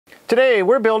Today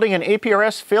we're building an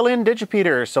APRS fill-in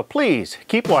Digipeater, so please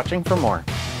keep watching for more.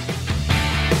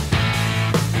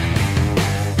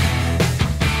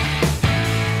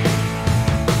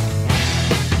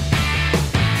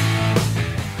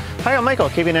 Hi, I'm Michael,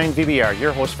 KB9VBR,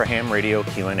 your host for Ham Radio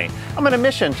Q&A. I'm on a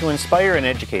mission to inspire and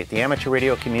educate the amateur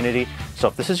radio community, so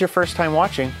if this is your first time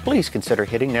watching, please consider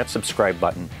hitting that subscribe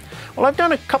button. Well, I've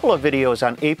done a couple of videos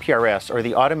on APRS, or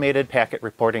the Automated Packet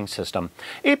Reporting System.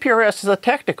 APRS is a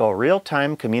tactical,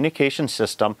 real-time communication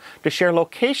system to share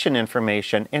location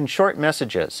information and short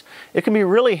messages. It can be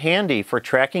really handy for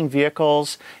tracking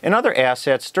vehicles and other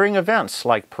assets during events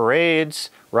like parades,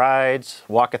 rides,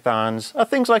 walkathons,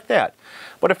 things like that.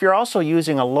 But if you're also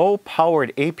using a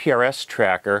low-powered APRS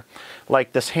tracker,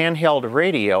 like this handheld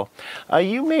radio,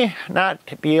 you may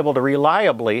not be able to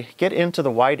reliably get into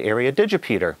the wide area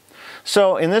Digipeater.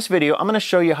 So in this video, I'm going to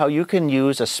show you how you can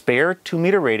use a spare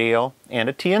 2-meter radio and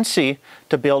a TNC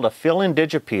to build a fill-in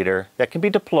Digipeater that can be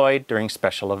deployed during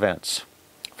special events.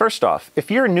 First off,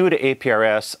 if you're new to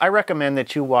APRS, I recommend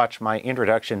that you watch my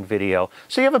introduction video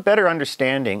so you have a better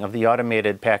understanding of the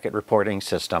Automated Packet Reporting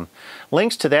System.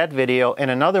 Links to that video and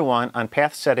another one on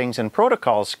path settings and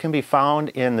protocols can be found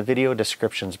in the video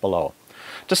descriptions below.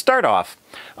 To start off,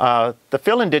 the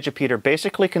fill-in Digipeater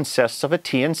basically consists of a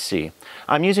TNC.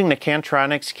 I'm using the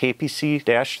Cantronics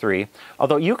KPC-3,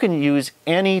 although you can use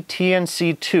any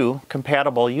TNC2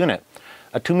 compatible unit.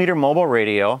 A 2-meter mobile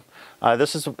radio.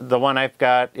 This is the one I've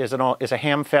got is a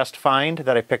Hamfest find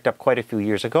that I picked up quite a few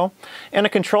years ago, and a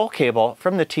control cable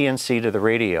from the TNC to the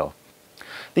radio.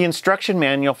 The instruction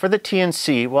manual for the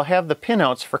TNC will have the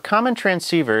pinouts for common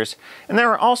transceivers, and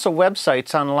there are also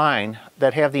websites online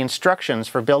that have the instructions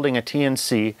for building a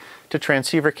TNC to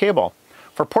transceiver cable.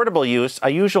 For portable use, I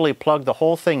usually plug the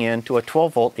whole thing into a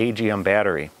 12-volt AGM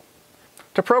battery.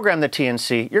 To program the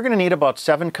TNC, you're going to need about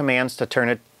 7 commands to turn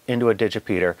it into a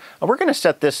Digipeater. We're going to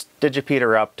set this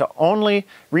Digipeater up to only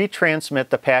retransmit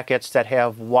the packets that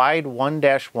have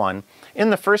Wide1-1 in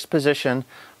the first position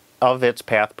of its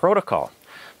path protocol.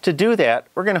 To do that,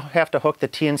 we're going to have to hook the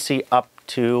TNC up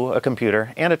to a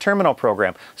computer and a terminal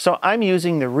program. So I'm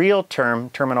using the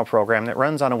RealTerm terminal program that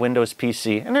runs on a Windows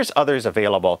PC, and there's others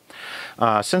available.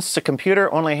 Since the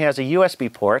computer only has a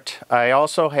USB port, I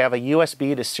also have a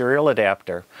USB to serial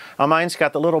adapter. Mine's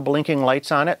got the little blinking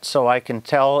lights on it, so I can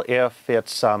tell if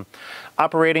it's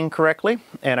operating correctly,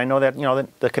 and I know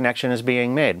that the connection is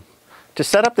being made. To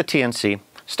set up the TNC,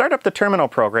 start up the terminal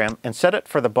program and set it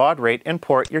for the baud rate and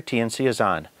port your TNC is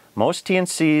on. Most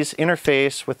TNCs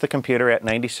interface with the computer at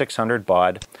 9600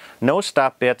 baud, no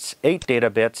stop bits, 8 data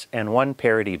bits, and 1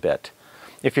 parity bit.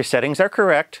 If your settings are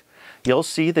correct, you'll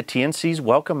see the TNC's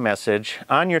welcome message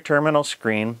on your terminal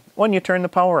screen when you turn the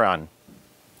power on.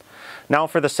 Now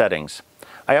for the settings.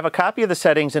 I have a copy of the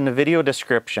settings in the video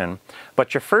description,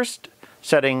 but your first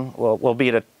setting will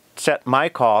be to set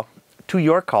MYCALL to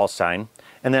your call sign,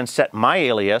 and then set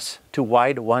MYALIAS to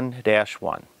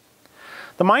Wide1-1.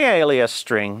 The MYALIAS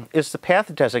string is the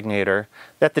path designator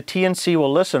that the TNC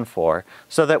will listen for,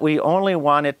 so that we only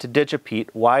want it to digipete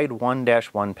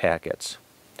Wide1-1 packets.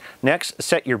 Next,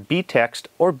 set your BTEXT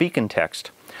or beacon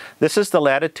text. This is the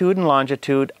latitude and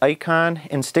longitude, icon,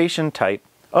 and station type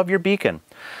of your beacon.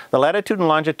 The latitude and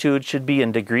longitude should be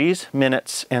in degrees,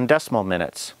 minutes, and decimal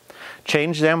minutes.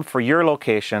 Change them for your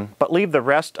location, but leave the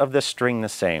rest of the string the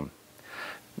same.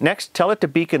 Next, tell it to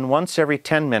beacon once every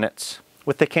 10 minutes.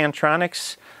 With the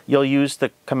Cantronics, you'll use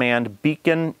the command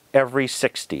beacon every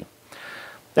 60.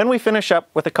 Then we finish up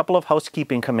with a couple of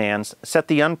housekeeping commands. Set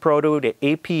the UNPROTO to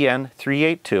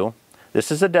APN382.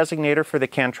 This is a designator for the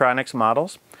Cantronics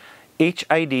models.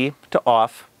 HID to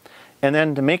off. And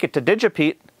then to make it to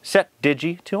digipete, set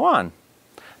Digi to on.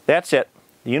 That's it.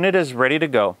 The unit is ready to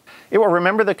go. It will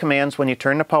remember the commands when you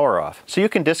turn the power off, so you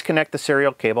can disconnect the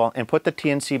serial cable and put the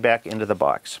TNC back into the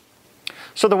box.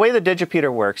 So the way the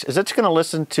Digipeater works is it's going to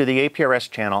listen to the APRS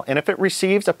channel, and if it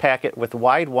receives a packet with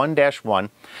Wide1-1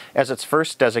 as its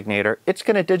first designator, it's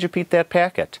going to digipete that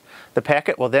packet. The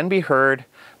packet will then be heard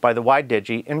by the Wide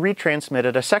Digi and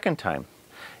retransmitted a second time.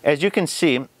 As you can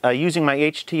see, using my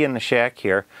HT in the shack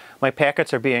here, my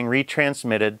packets are being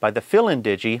retransmitted by the fill-in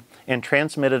Digi and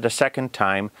transmitted a second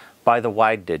time by the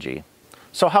Wide Digi.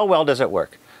 So how well does it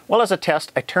work? Well, as a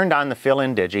test, I turned on the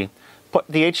fill-in Digi, put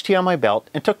the HT on my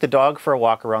belt, and took the dog for a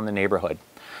walk around the neighborhood.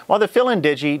 While the fill-in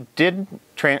Digi did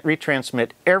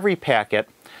retransmit every packet,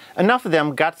 enough of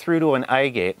them got through to an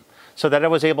iGate so that I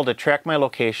was able to track my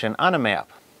location on a map.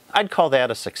 I'd call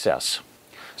that a success.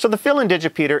 So the fill-in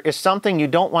Digipeater is something you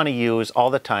don't want to use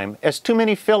all the time, as too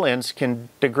many fill-ins can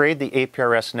degrade the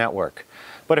APRS network.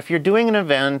 But if you're doing an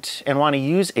event and want to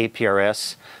use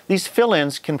APRS, these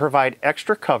fill-ins can provide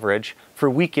extra coverage for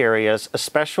weak areas,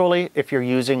 especially if you're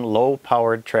using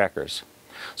low-powered trackers.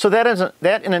 So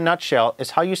that in a nutshell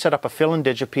is how you set up a fill-in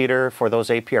Digipeater for those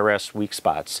APRS weak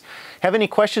spots. Have any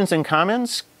questions and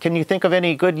comments? Can you think of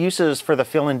any good uses for the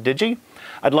fill-in Digi?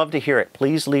 I'd love to hear it.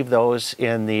 Please leave those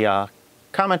in the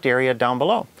comment area down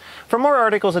below. For more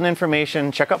articles and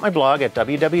information, check out my blog at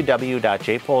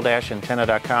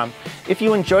www.jpole-antenna.com. If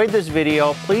you enjoyed this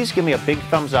video, please give me a big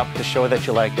thumbs up to show that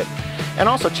you liked it. And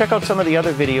also check out some of the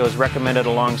other videos recommended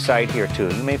alongside here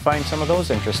too. You may find some of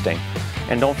those interesting.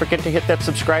 And don't forget to hit that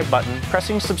subscribe button.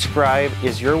 Pressing subscribe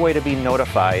is your way to be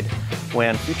notified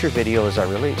when future videos are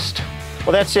released.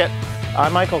 Well, that's it.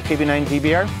 I'm Michael,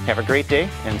 KB9VBR. Have a great day,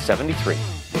 and 73.